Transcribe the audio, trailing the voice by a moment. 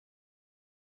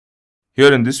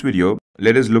Here in this video,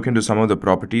 let us look into some of the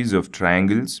properties of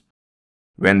triangles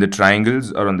when the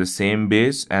triangles are on the same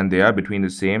base and they are between the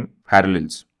same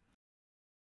parallels.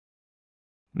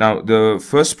 Now, the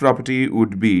first property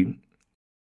would be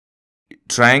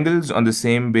triangles on the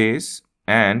same base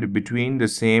and between the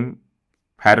same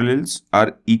parallels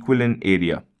are equal in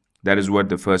area. That is what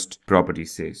the first property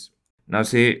says. Now,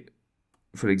 say,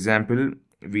 for example,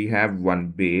 we have one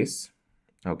base,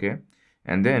 okay,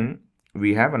 and then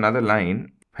we have another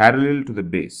line parallel to the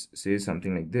base, say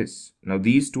something like this. Now,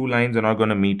 these two lines are not going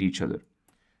to meet each other.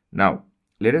 Now,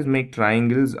 let us make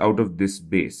triangles out of this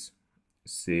base,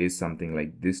 say something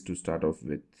like this to start off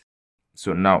with.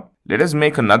 So now, let us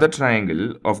make another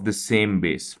triangle of the same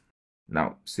base.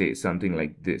 Now, say something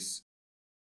like this.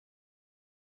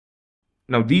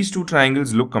 Now, these two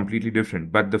triangles look completely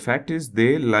different, but the fact is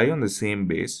they lie on the same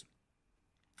base.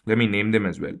 Let me name them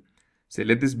as well. Say,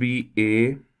 let this be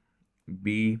A,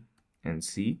 B, and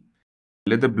C.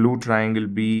 Let the blue triangle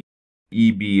be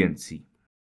E, B, and C.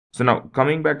 So now,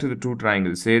 coming back to the two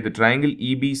triangles, say the triangle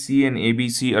EBC and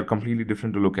ABC are completely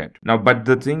different to look at. Now, but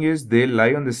the thing is, they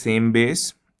lie on the same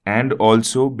base and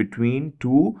also between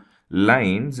two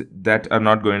lines that are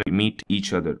not going to meet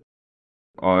each other.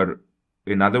 Or,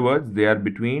 in other words, they are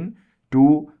between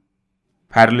two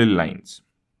parallel lines.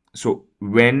 So,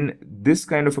 when this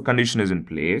kind of a condition is in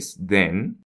place,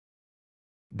 then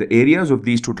the areas of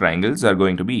these two triangles are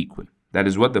going to be equal. That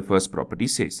is what the first property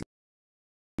says.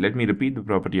 Let me repeat the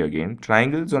property again.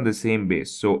 Triangles on the same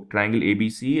base. So, triangle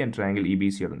ABC and triangle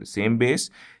EBC are on the same base.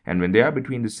 And when they are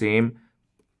between the same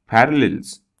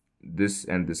parallels, this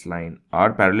and this line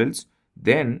are parallels,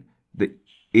 then the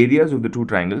areas of the two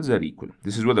triangles are equal.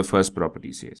 This is what the first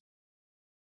property says.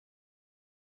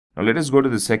 Now, let us go to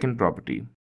the second property.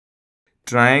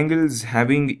 Triangles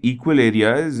having equal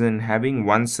areas and having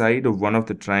one side of one of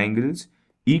the triangles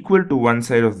equal to one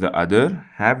side of the other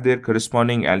have their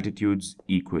corresponding altitudes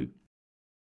equal.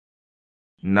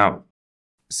 Now,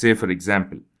 say for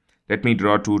example, let me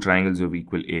draw two triangles of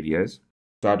equal areas.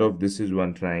 Start off, this is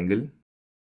one triangle.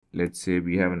 Let's say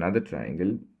we have another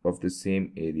triangle of the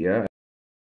same area.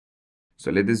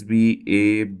 So let this be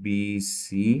A, B,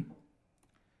 C,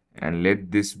 and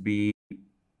let this be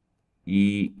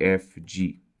E, F,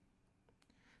 G.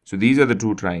 So these are the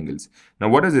two triangles. Now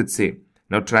what does it say?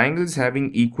 Now triangles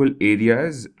having equal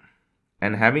areas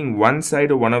and having one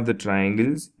side of one of the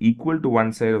triangles equal to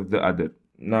one side of the other.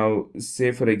 Now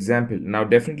say for example, now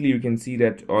definitely you can see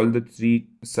that all the three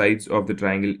sides of the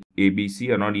triangle ABC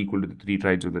are not equal to the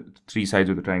three sides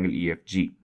of the triangle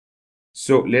EFG.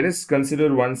 So let us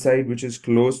consider one side which is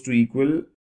close to equal.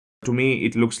 To me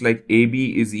it looks like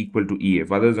AB is equal to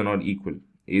EF, others are not equal.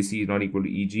 AC is not equal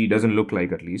to EG, doesn't look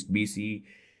like, at least. BC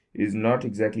is not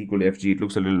exactly equal to FG, it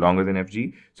looks a little longer than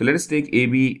FG. So let us take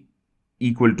AB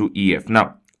equal to EF.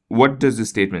 Now, what does this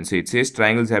statement say? It says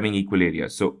triangles having equal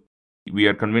areas. So we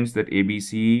are convinced that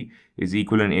ABC is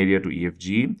equal in area to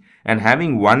EFG and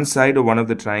having one side of one of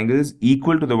the triangles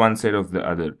equal to the one side of the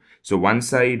other. So one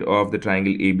side of the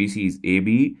triangle ABC is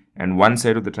AB and one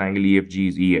side of the triangle EFG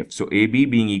is EF. So AB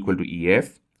being equal to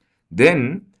EF,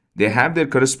 then they have their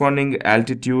corresponding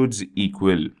altitudes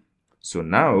equal. So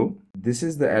now this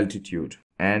is the altitude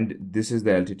and this is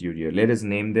the altitude here. Let us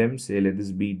name them. Say let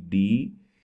this be D,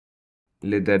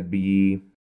 let that be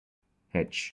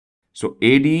H. So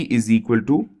AD is equal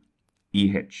to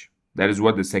EH. That is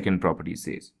what the second property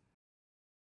says.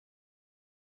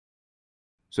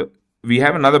 So we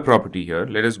have another property here.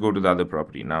 Let us go to the other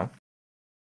property now.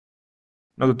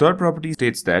 Now the third property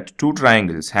states that two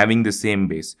triangles having the same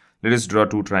base. Let us draw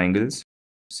two triangles.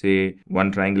 Say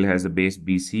one triangle has a base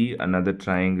BC, another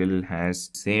triangle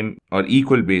has same or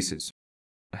equal bases.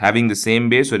 Having the same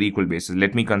base or equal bases.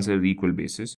 Let me consider equal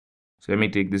bases. So let me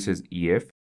take this as EF.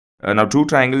 Now two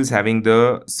triangles having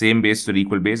the same base or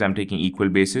equal base, I'm taking equal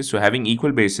bases. So having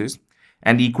equal bases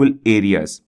and equal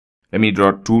areas. Let me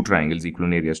draw two triangles equal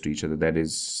in areas to each other. That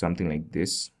is something like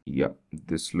this. Yeah,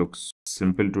 this looks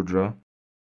simple to draw.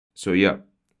 So yeah,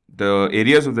 the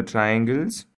areas of the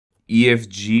triangles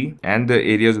EFG and the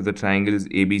areas of the triangles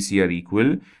ABC are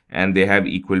equal and they have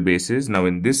equal bases. Now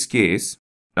in this case,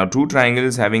 now two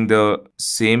triangles having the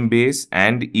same base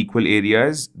and equal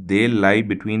areas, they lie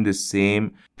between the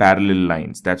same parallel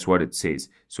lines. That's what it says.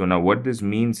 So now what this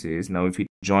means is, now if we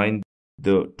join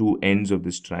the two ends of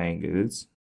these triangles,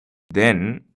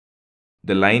 then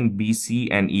the line BC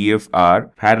and EF are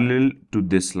parallel to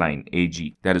this line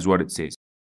AG. That is what it says.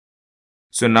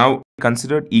 So now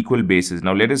consider equal bases.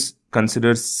 Now let us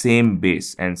consider same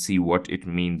base and see what it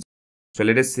means. So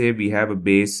let us say we have a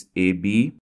base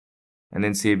AB and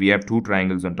then say we have two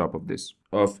triangles on top of this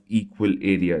of equal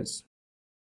areas.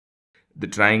 the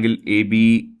triangle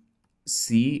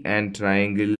ABC and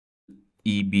triangle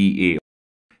EBA.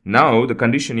 Now the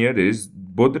condition here is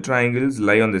both the triangles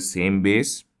lie on the same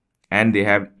base and they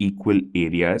have equal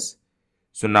areas.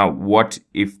 So now what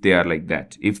if they are like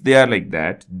that? If they are like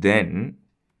that, then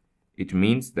it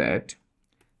means that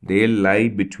they lie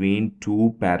between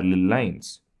two parallel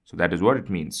lines. So that is what it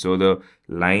means. So the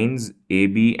lines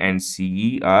AB and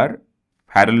CE are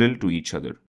parallel to each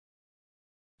other.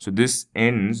 So this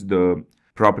ends the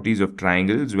properties of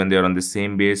triangles when they are on the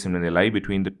same base and when they lie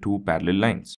between the two parallel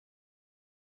lines.